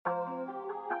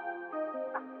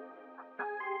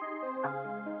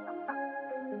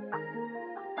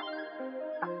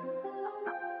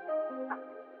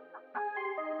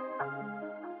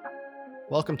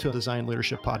Welcome to the Design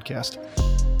Leadership Podcast.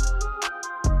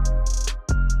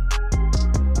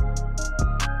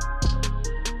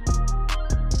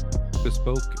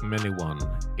 Bespoke Many One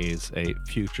is a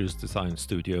futures design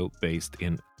studio based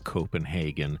in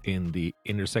Copenhagen in the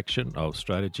intersection of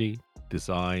strategy,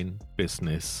 design,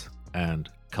 business, and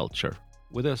culture.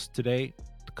 With us today,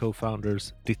 the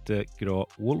co-founders Ditte Grå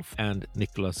Wolf and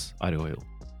Nicholas Arroyo.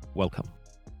 Welcome.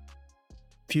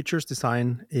 Futures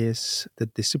design is the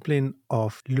discipline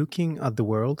of looking at the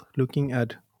world, looking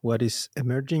at what is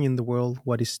emerging in the world,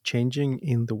 what is changing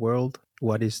in the world,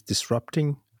 what is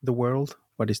disrupting the world,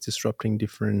 what is disrupting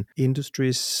different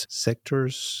industries,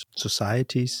 sectors,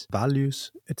 societies,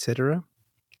 values, etc.,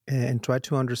 and try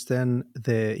to understand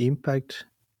the impact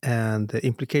and the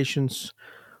implications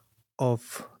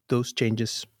of those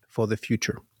changes for the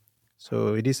future.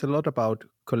 So it is a lot about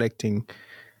collecting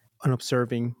and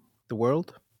observing the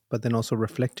world, but then also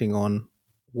reflecting on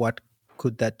what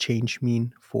could that change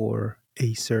mean for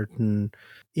a certain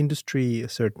industry, a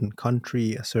certain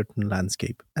country, a certain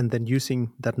landscape. And then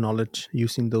using that knowledge,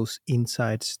 using those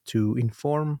insights to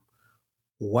inform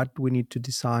what we need to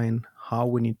design, how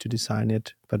we need to design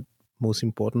it, but most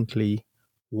importantly,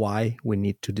 why we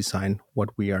need to design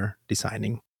what we are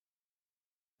designing.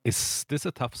 Is this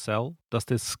a tough sell? Does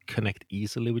this connect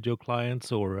easily with your clients,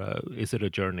 or is it a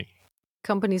journey?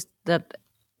 Companies that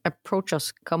approach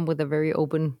us come with a very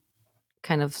open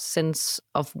kind of sense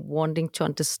of wanting to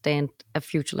understand a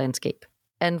future landscape.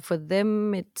 And for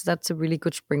them, that's a really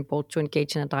good springboard to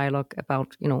engage in a dialogue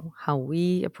about, how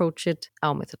we approach it,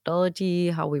 our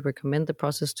methodology, how we recommend the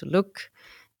process to look.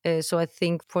 So I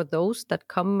think for those that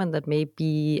come and that may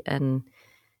be an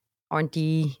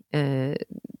R&D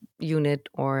unit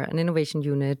or an innovation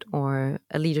unit or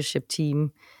a leadership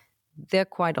team, they're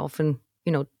quite often,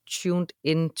 tuned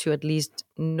into at least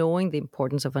knowing the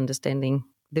importance of understanding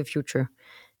the future.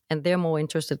 And they're more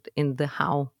interested in the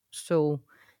how. So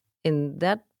in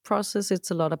that process,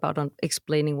 it's a lot about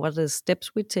explaining what are the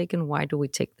steps we take and why do we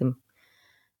take them.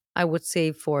 I would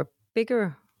say for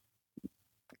bigger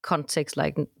context,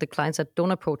 like the clients that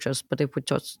don't approach us, but if we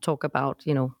just talk about,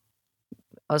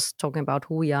 us talking about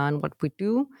who we are and what we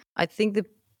do, I think the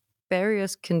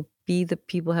barriers can be that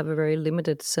people have a very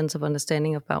limited sense of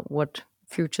understanding about what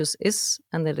futures is,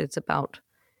 and that it's about,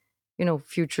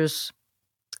 futures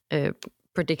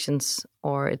predictions,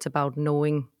 or it's about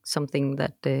knowing something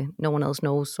that no one else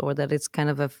knows, or that it's kind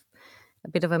of a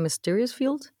bit of a mysterious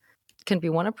field. It can be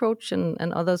one approach, and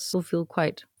others will feel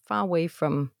quite far away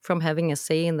from having a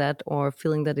say in that, or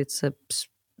feeling that it's a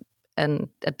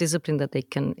discipline that they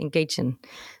can engage in.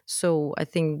 So I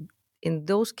think in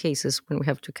those cases, when we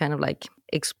have to kind of like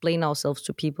explain ourselves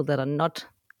to people that are not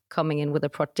coming in with a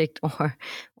project or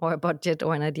a budget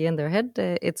or an idea in their head,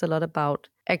 it's a lot about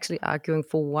actually arguing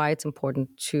for why it's important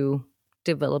to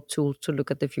develop tools to look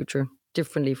at the future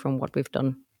differently from what we've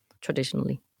done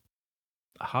traditionally.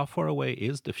 How far away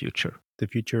is the future? The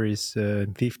future is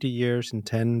 50 years, in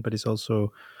 10, but it's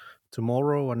also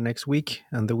tomorrow or next week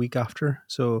and the week after.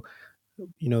 So,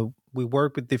 we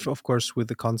work with, of course, with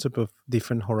the concept of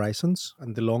different horizons.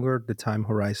 And the longer the time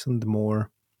horizon, the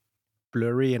more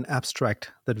blurry and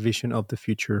abstract that vision of the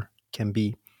future can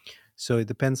be. So it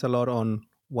depends a lot on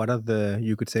what are the,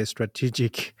 you could say,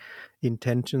 strategic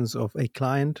intentions of a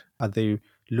client. Are they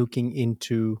looking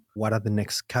into what are the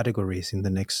next categories in the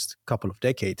next couple of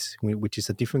decades, which is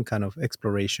a different kind of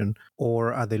exploration?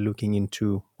 Or are they looking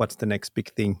into what's the next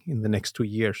big thing in the next 2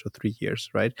 years or 3 years,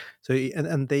 right? So,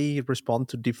 and they respond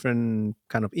to different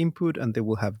kind of input, and they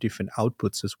will have different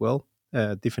outputs as well,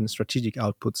 different strategic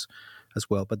outputs as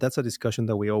well. But that's a discussion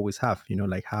that we always have,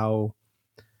 like how,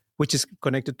 which is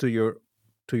connected to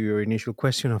your initial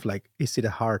question of like, is it a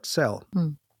hard sell?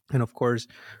 And of course,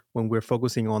 when we're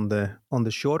focusing on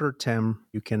the shorter term,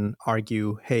 you can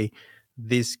argue, hey,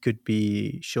 this could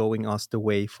be showing us the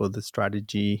way for the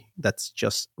strategy that's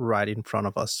just right in front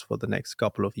of us for the next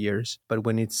couple of years. But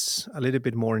when it's a little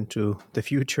bit more into the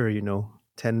future,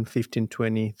 10, 15,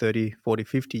 20, 30, 40,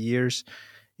 50 years,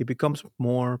 it becomes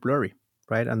more blurry,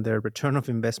 right? And the return of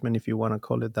investment, if you want to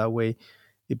call it that way,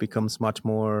 it becomes much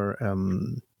more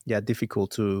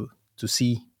difficult to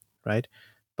see, right?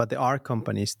 But there are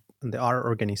companies and there are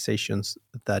organizations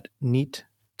that need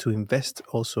to invest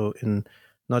also in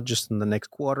not just in the next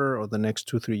quarter or the next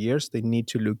 2-3 years. They need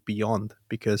to look beyond,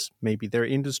 because maybe their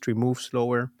industry moves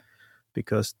slower,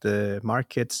 because the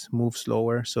markets move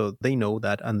slower. So they know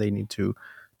that, and they need to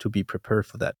be prepared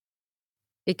for that.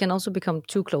 It can also become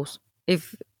too close.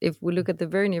 If we look at the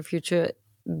very near future,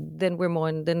 then we're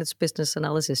more then it's business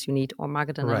analysis you need, or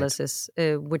market analysis,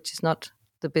 which is not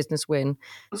the business we're in.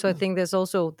 So I think there's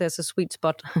a sweet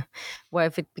spot where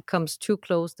if it becomes too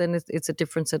close, then it's a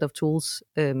different set of tools,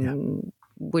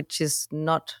 which is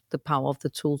not the power of the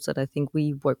tools that I think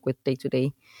we work with day to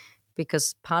day.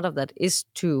 Because part of that is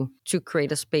to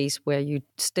create a space where you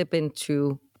step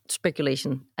into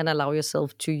speculation and allow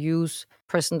yourself to use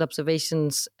present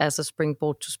observations as a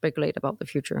springboard to speculate about the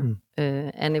future.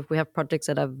 And if we have projects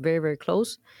that are very, very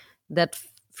close, that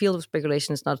field of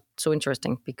speculation is not so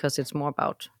interesting because it's more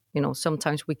about,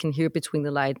 sometimes we can hear between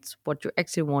the lines what you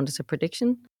actually want is a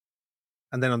prediction.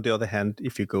 And then on the other hand,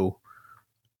 if you go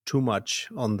too much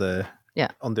on the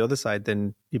other side,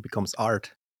 then it becomes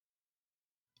art.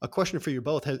 A question for you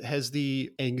both: Has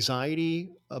the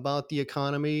anxiety about the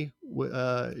economy,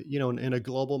 in a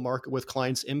global market with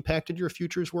clients, impacted your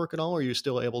futures work at all? Or are you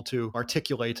still able to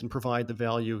articulate and provide the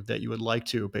value that you would like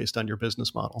to based on your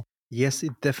business model? Yes,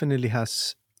 it definitely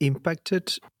has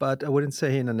impacted, but I wouldn't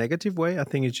say in a negative way. I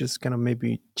think it's just kind of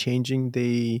maybe changing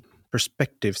the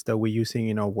perspectives that we're using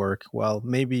in our work. Well,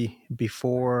 maybe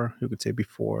before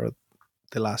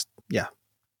the last,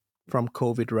 from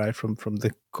COVID, right? From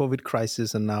the COVID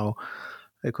crisis and now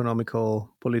economical,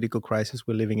 political crisis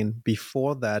we're living in.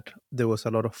 Before that, there was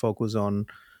a lot of focus on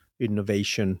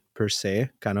innovation per se,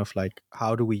 kind of like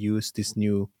how do we use these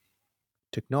new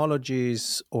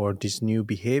technologies or these new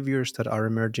behaviors that are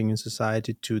emerging in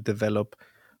society to develop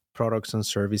products and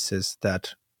services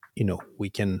that we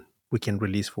can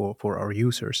release for our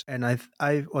users. And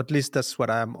I at least that's what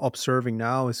I'm observing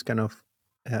now is kind of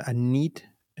a need,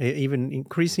 even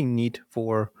increasing need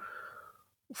for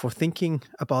thinking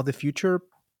about the future.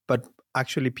 But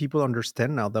actually people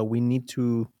understand now that we need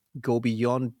to go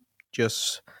beyond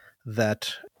just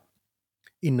that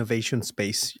innovation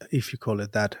space, if you call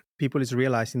it that. People is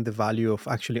realizing the value of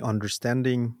actually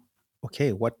understanding,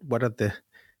 okay, what are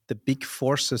the big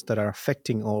forces that are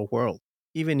affecting our world?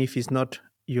 Even if it's not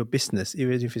your business,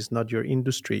 even if it's not your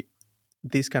industry,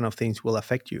 these kind of things will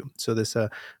affect you. So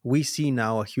we see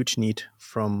now a huge need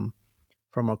from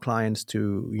our clients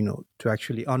to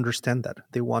actually understand that.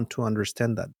 They want to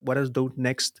understand that. What are those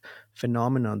next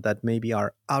phenomena that maybe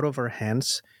are out of our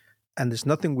hands and there's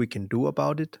nothing we can do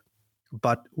about it,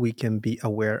 but we can be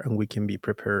aware and we can be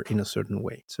prepared in a certain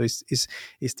way. So it's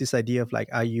this idea of like,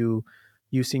 are you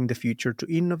using the future to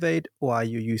innovate or are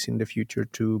you using the future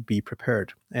to be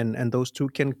prepared? And those two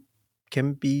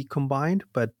can be combined,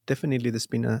 but definitely there's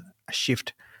been a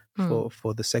shift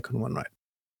for the second one, right?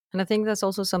 And I think that's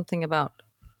also something about,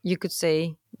 you could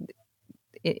say,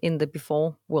 in the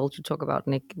before world you talk about,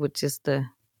 Nick, which is the,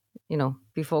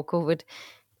 before COVID,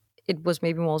 it was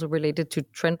maybe more also related to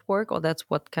trend work, or that's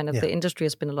what kind of the industry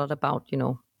has been a lot about,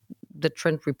 the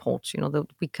trend reports,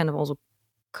 we kind of also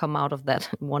come out of that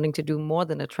wanting to do more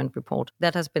than a trend report.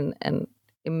 That has been an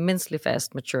immensely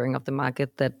fast maturing of the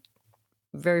market that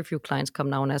very few clients come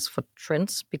now and ask for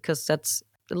trends because that's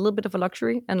a little bit of a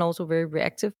luxury and also very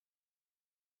reactive.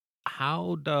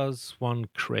 How does one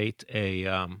create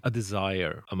a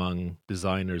desire among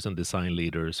designers and design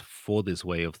leaders for this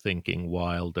way of thinking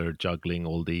while they're juggling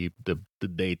all the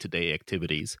day-to-day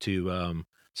activities to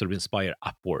sort of inspire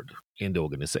upward in the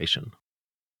organization?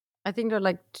 I think there are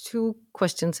like two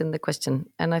questions in the question.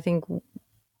 And I think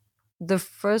the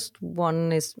first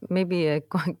one is maybe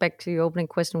going back to your opening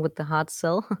question with the hard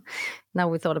sell. Now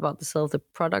we thought about the sell of the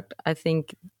product. I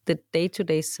think the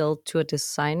day-to-day sell to a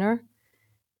designer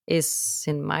is,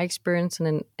 in my experience and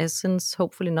in essence,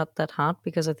 hopefully not that hard,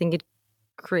 because I think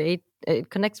it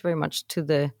connects very much to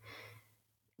the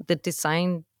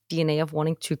design DNA of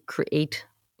wanting to create,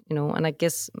 and I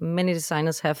guess many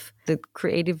designers have the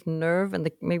creative nerve and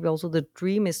maybe also the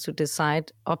dream is to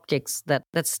decide objects that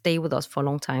stay with us for a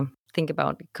long time. Think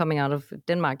about coming out of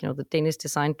Denmark, the Danish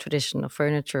design tradition of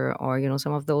furniture, or,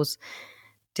 some of those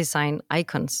design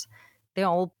icons. They're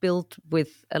all built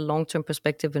with a long-term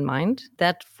perspective in mind.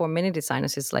 That for many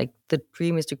designers is like the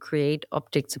dream is to create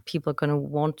objects that people are going to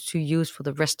want to use for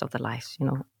the rest of their lives,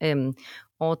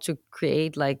 or to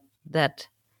create like that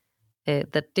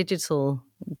digital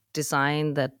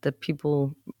design that the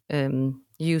people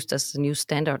used as a new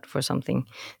standard for something.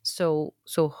 So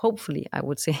hopefully, I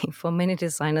would say for many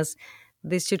designers,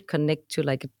 this should connect to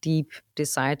like a deep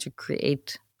desire to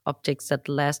create objects that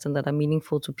last and that are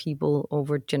meaningful to people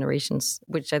over generations,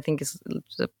 which I think is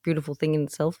a beautiful thing in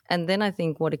itself. And then I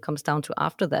think what it comes down to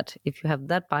after that, if you have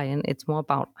that buy-in, it's more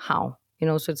about how.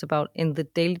 So it's about in the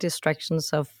daily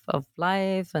distractions of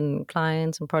life and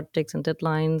clients and projects and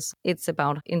deadlines. It's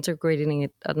about integrating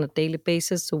it on a daily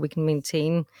basis so we can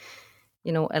maintain,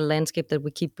 a landscape that we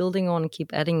keep building on and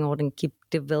keep adding on and keep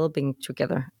developing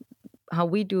together. How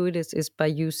we do it is by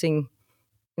using,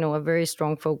 a very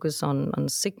strong focus on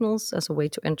signals as a way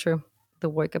to enter the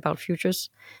work about futures,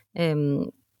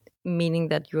 meaning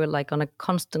that you're like on a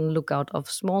constant lookout of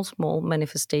small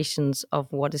manifestations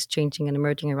of what is changing and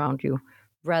emerging around you,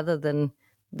 rather than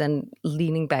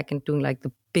leaning back and doing like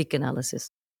the big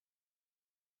analysis.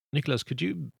 Nicholas, could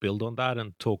you build on that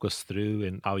and talk us through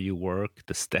in how you work,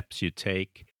 the steps you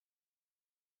take?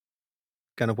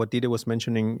 Kind of what Dita was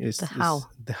mentioning is The how.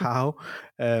 the how.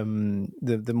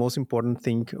 The most important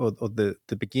thing, or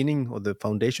the beginning or the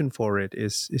foundation for it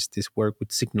is this work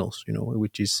with signals,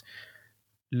 which is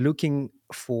looking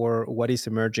for what is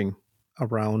emerging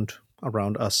around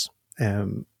us.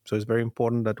 So it's very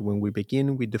important that when we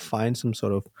begin, we define some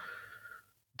sort of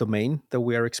domain that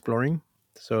we are exploring.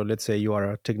 So let's say you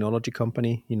are a technology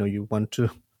company, you want to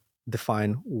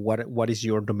define what is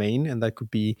your domain, and that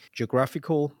could be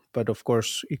geographical, but of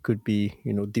course it could be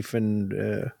different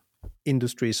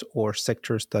industries or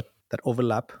sectors that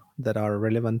overlap, that are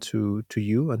relevant to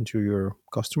you and to your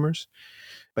customers.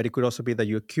 But it could also be that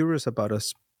you're curious about a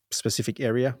specific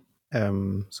area.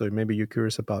 So maybe you're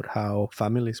curious about how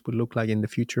families would look like in the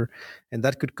future, and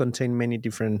that could contain many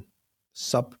different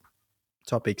sub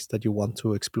topics that you want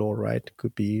to explore, right? It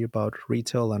could be about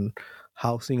retail and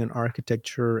housing and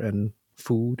architecture and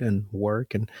food and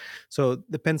work, and so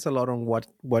it depends a lot on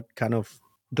what kind of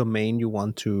domain you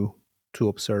want to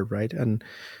observe, right? And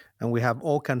we have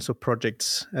all kinds of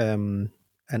projects, and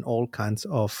all kinds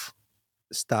of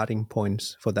starting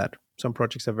points for that. Some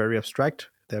projects are very abstract.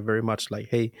 They're very much like,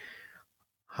 hey,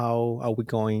 how are we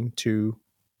going to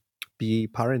be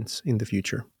parents in the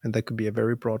future? And that could be a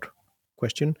very broad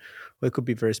question, or it could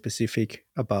be very specific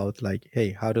about like,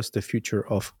 hey, how does the future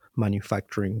of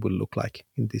manufacturing will look like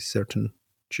in this certain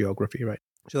geography, right?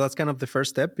 So that's kind of the first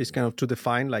step, is kind of to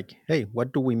define like, hey,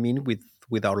 what do we mean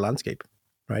with our landscape,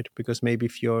 right? Because maybe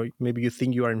you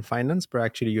think you are in finance, but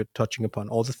actually you're touching upon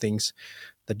all the things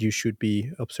that you should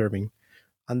be observing.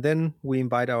 And then we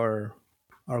invite our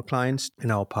clients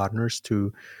and our partners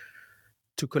to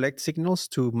collect signals,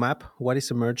 to map what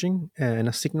is emerging. And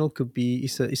a signal could be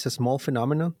is a small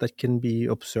phenomenon that can be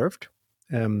observed.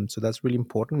 So that's really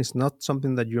important. It's not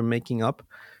something that you're making up.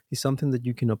 It's something that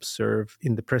you can observe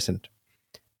in the present.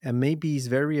 And maybe it's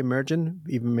very emergent,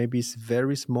 even maybe it's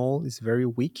very small, it's very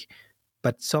weak,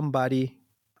 but somebody,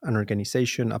 an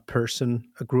organization, a person,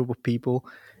 a group of people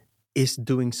is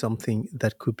doing something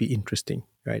that could be interesting,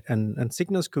 right? And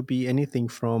signals could be anything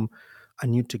from a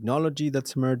new technology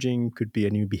that's emerging, could be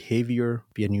a new behavior,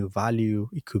 be a new value,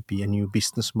 it could be a new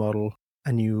business model,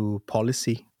 a new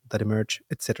policy that emerge,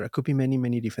 etc. It could be many,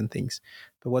 many different things.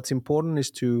 But what's important is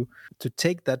to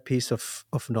take that piece of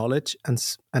knowledge and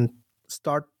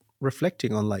start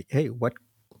reflecting on like, hey, what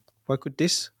could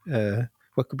this,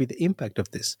 what could be the impact of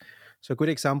this? So a good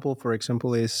example, for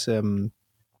example, is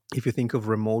if you think of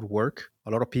remote work,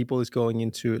 a lot of people is going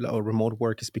into, or remote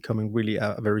work is becoming really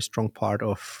a very strong part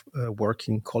of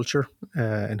working culture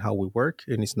and how we work,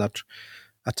 and it's not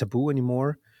a taboo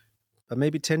anymore. But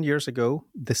maybe 10 years ago,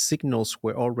 the signals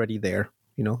were already there.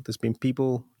 There's been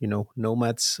people,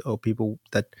 nomads, or people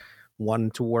that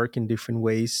want to work in different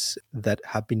ways that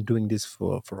have been doing this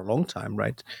for a long time,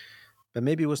 right? But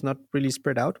maybe it was not really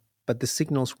spread out, but the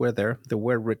signals were there. There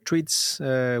were retreats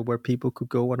where people could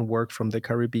go and work from the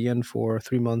Caribbean for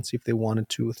 3 months if they wanted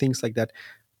to, things like that.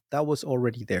 That was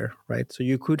already there, right? So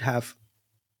you could have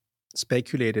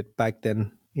speculated back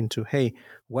then into, hey,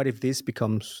 what if this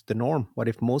becomes the norm? What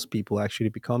if most people actually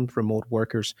become remote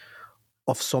workers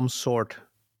of some sort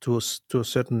to a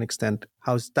certain extent?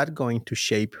 How's that going to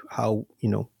shape how,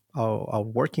 our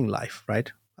working life,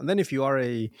 right? And then if you are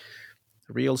a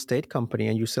real estate company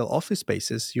and you sell office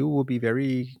spaces, you will be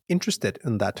very interested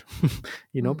in that,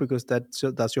 because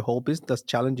that's your whole business. That's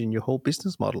challenging your whole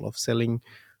business model of selling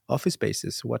office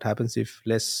spaces. What happens if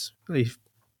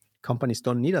companies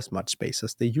don't need as much space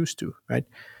as they used to, right?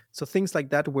 So things like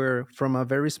that, where from a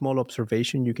very small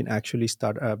observation, you can actually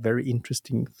start a very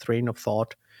interesting train of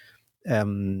thought.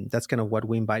 That's kind of what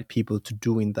we invite people to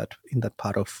do in that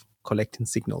part of collecting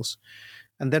signals.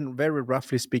 And then very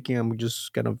roughly speaking, I'm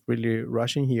just kind of really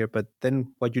rushing here, but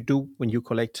then what you do when you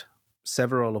collect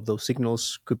several of those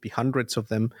signals, could be hundreds of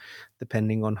them,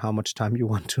 depending on how much time you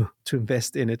want to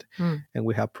invest in it. And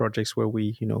we have projects where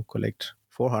we, collect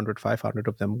 400, 500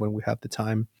 of them when we have the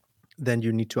time. Then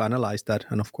you need to analyze that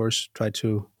and, of course, try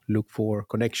to look for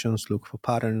connections, look for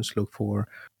patterns, look for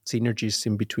synergies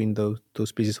in between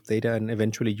those pieces of data. And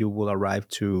eventually you will arrive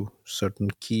to certain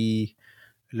key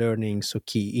learnings or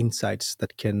key insights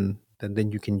that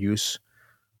then you can use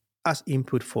as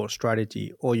input for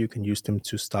strategy, or you can use them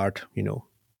to start,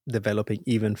 developing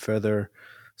even further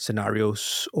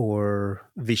scenarios or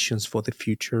visions for the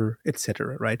future,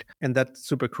 etc. Right, and that's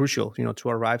super crucial, to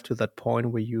arrive to that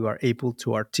point where you are able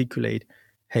to articulate,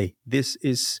 hey, this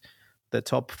is the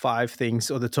top 5 things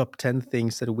or the top 10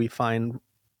 things that we find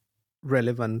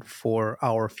relevant for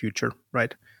our future,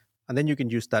 right? And then you can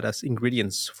use that as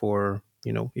ingredients for,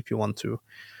 if you want to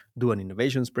do an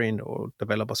innovation sprint or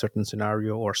develop a certain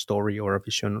scenario or story or a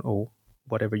vision or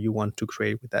whatever you want to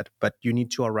create with that. But you need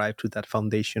to arrive to that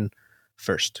foundation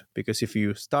first, because if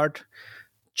you start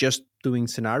just doing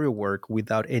scenario work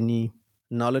without any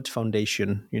knowledge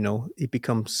foundation, it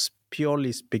becomes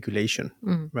purely speculation,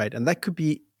 right? And that could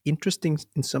be interesting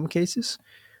in some cases,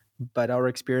 but our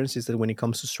experience is that when it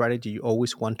comes to strategy, you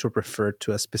always want to refer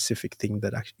to a specific thing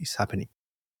that actually is happening.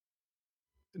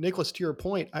 Nicholas, to your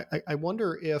point, I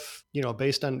wonder if,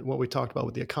 based on what we talked about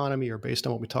with the economy or based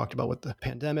on what we talked about with the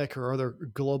pandemic or other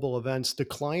global events, do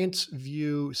clients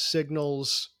view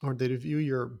Signals, or they view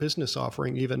your business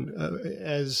offering even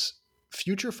as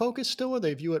future focused still, or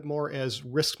they view it more as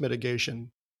risk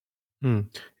mitigation?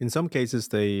 In some cases,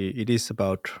 it is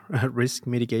about risk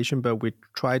mitigation, but we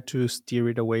try to steer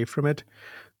it away from it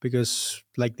because,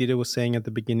 like Dieter was saying at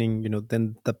the beginning,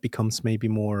 then that becomes maybe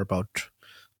more about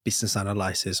business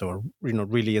analysis or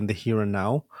really in the here and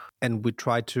now. And we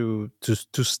try to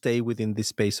stay within this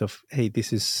space of, hey,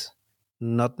 this is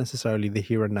not necessarily the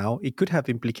here and now. It could have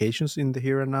implications in the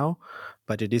here and now,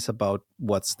 but it is about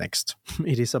what's next.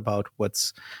 It is about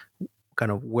what's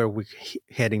kind of where we're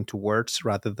heading towards,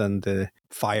 rather than the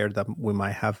fire that we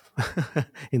might have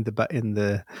in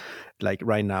the like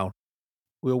right now.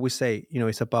 We always say,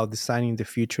 it's about designing the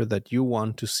future that you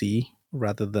want to see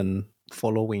rather than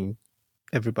following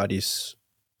everybody's,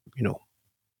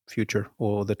 future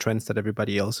or the trends that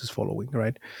everybody else is following,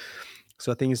 right?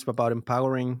 So I think it's about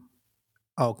empowering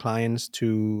our clients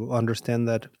to understand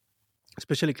that,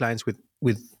 especially clients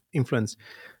with influence,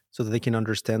 so that they can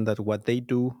understand that what they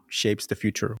do shapes the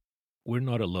future. We're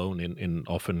not alone in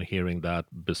often hearing that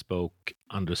Bespoke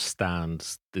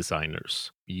understands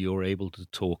designers. You're able to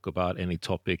talk about any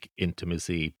topic,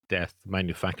 intimacy, death,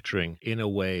 manufacturing, in a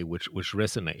way which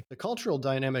resonate. The cultural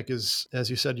dynamic is, as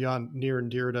you said, Jan, near and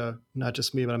dear to not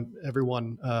just me, but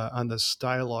everyone on this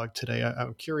dialogue today.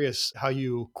 I'm curious how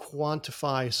you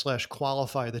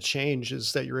quantify/qualify the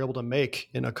changes that you're able to make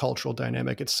in a cultural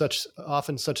dynamic. It's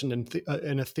often such an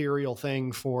ethereal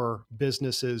thing for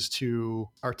businesses to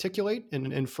articulate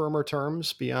in firmer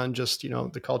terms beyond just,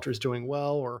 the culture is doing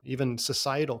well, or even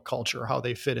societal culture, how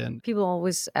they fit in. People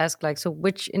always ask, like, so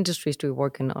which industries do you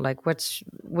work in, or like which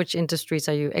industries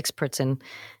are you experts in?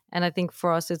 And I think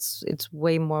for us, it's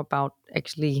way more about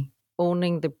actually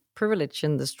owning the privilege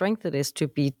and the strength it is to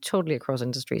be totally across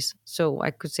industries. So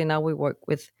I could say now we work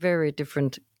with very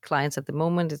different clients at the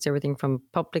moment. It's everything from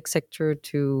public sector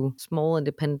to small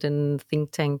independent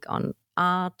think tank on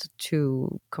art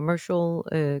to commercial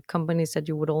companies that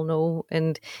you would all know,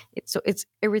 and it's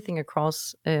everything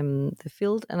across the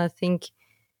field. And I think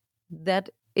that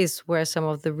is where some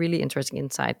of the really interesting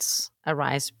insights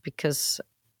arise, because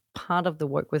part of the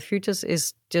work with futures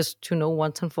is just to know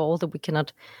once and for all that we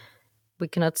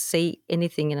cannot say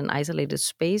anything in an isolated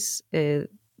space. The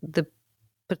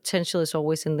potential is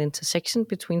always in the intersection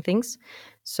between things.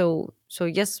 So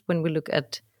yes, when we look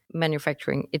at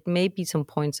manufacturing, it may be some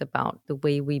points about the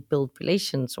way we build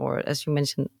relations, or as you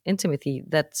mentioned, intimacy,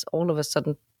 that's all of a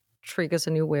sudden triggers a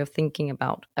new way of thinking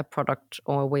about a product,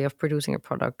 or a way of producing a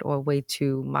product, or a way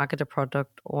to market a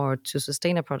product, or to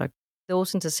sustain a product.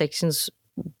 Those intersections,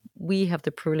 we have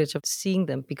the privilege of seeing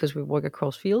them because we work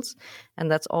across fields.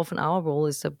 And that's often our role,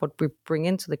 is that what we bring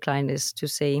into the client is to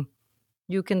say,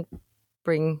 you can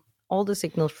bring all the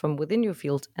signals from within your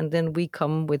field, and then we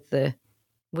come with the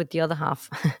other half,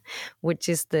 which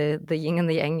is the yin and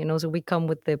the yang, so we come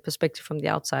with the perspective from the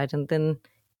outside. And then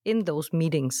in those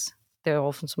meetings, there are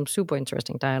often some super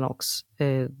interesting dialogues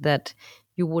that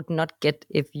you would not get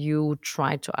if you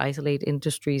try to isolate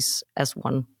industries as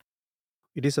one.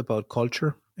 It is about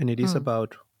culture, and it is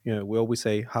about, we always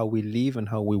say how we live and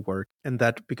how we work. And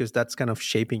that, because that's kind of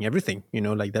shaping everything,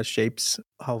 like that shapes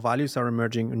how values are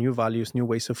emerging, new values, new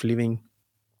ways of living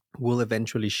will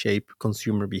eventually shape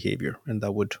consumer behavior. And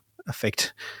that would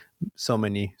affect so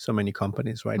many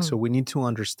companies, right? So we need to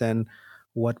understand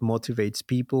what motivates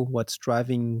people, what's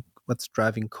driving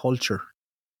culture.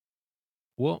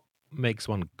 What makes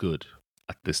one good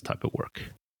at this type of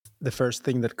work? The first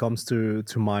thing that comes to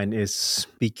mind is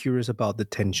be curious about the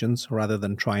tensions rather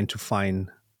than trying to find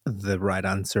the right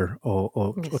answer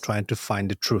or trying to find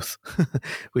the truth,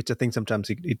 which I think sometimes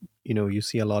you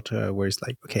see a lot where it's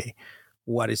like, okay,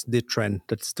 what is the trend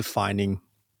that's defining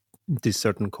this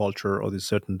certain culture or this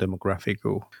certain demographic.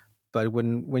 But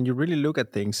when you really look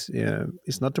at things,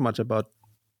 it's not too much about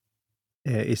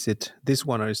is it this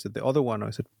one or is it the other one, or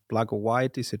is it black or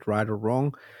white, is it right or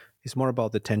wrong. It's more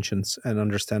about the tensions and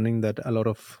understanding that a lot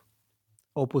of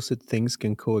opposite things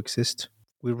can coexist.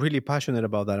 We're really passionate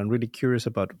about that and really curious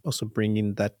about also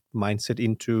bringing that mindset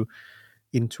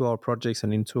into our projects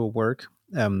and into our work.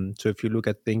 So if you look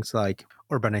at things like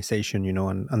urbanization,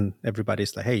 and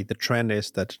everybody's like, hey, the trend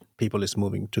is that people is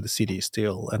moving to the cities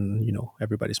still, and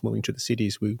everybody's moving to the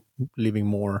cities, we living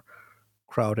more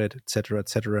crowded, etc.,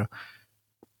 etc.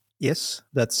 Yes,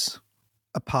 that's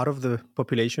a part of the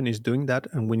population is doing that,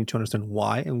 and we need to understand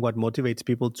why and what motivates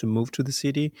people to move to the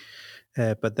city.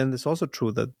 But then it's also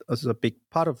true that as a big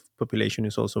part of population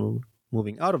is also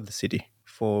moving out of the city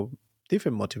for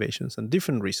different motivations and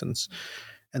different reasons.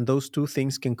 And those two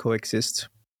things can coexist.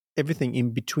 Everything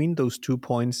in between those 2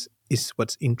 points is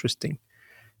what's interesting.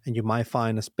 And you might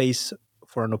find a space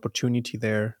for an opportunity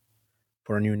there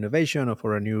for a new innovation or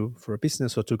for a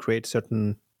business, or to create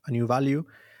a new value.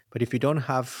 But if you don't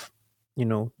have,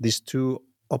 these two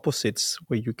opposites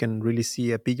where you can really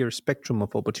see a bigger spectrum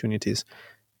of opportunities,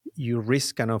 you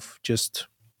risk kind of just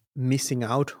missing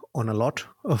out on a lot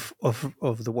of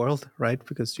the world, right?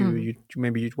 Because you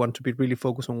maybe you want to be really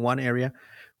focused on one area,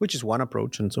 which is one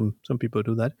approach, and some people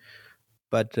do that.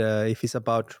 But if it's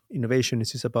about innovation,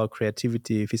 if it's about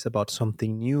creativity, if it's about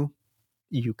something new,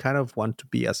 you kind of want to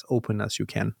be as open as you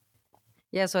can.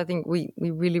 Yeah, so I think we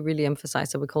really, really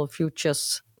emphasize that we call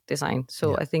futures design.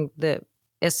 So I think the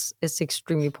S is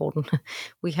extremely important.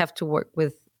 We have to work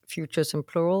with futures in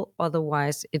plural,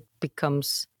 otherwise it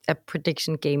becomes a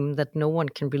prediction game that no one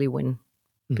can really win,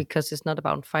 because it's not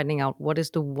about finding out what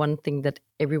is the one thing that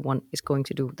everyone is going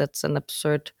to do. That's an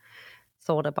absurd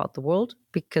thought about the world,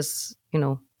 because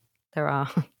there are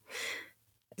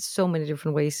so many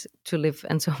different ways to live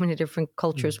and so many different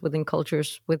cultures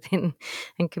within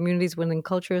and communities within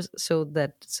cultures. So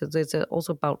it's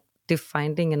also about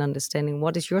defining and understanding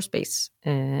what is your space,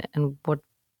 and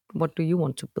what do you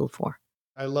want to build for.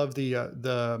 I love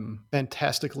the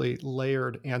fantastically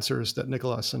layered answers that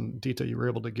Nicholas and Dita you were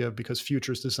able to give, because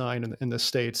futures design in the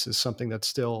States is something that's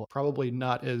still probably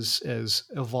not as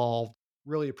evolved.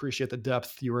 Really appreciate the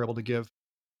depth you were able to give.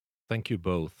 Thank you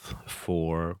both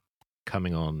for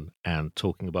coming on and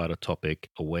talking about a topic,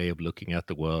 a way of looking at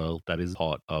the world that is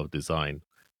part of design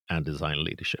and design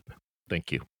leadership.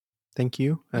 Thank you. Thank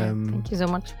you. Thank you so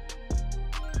much.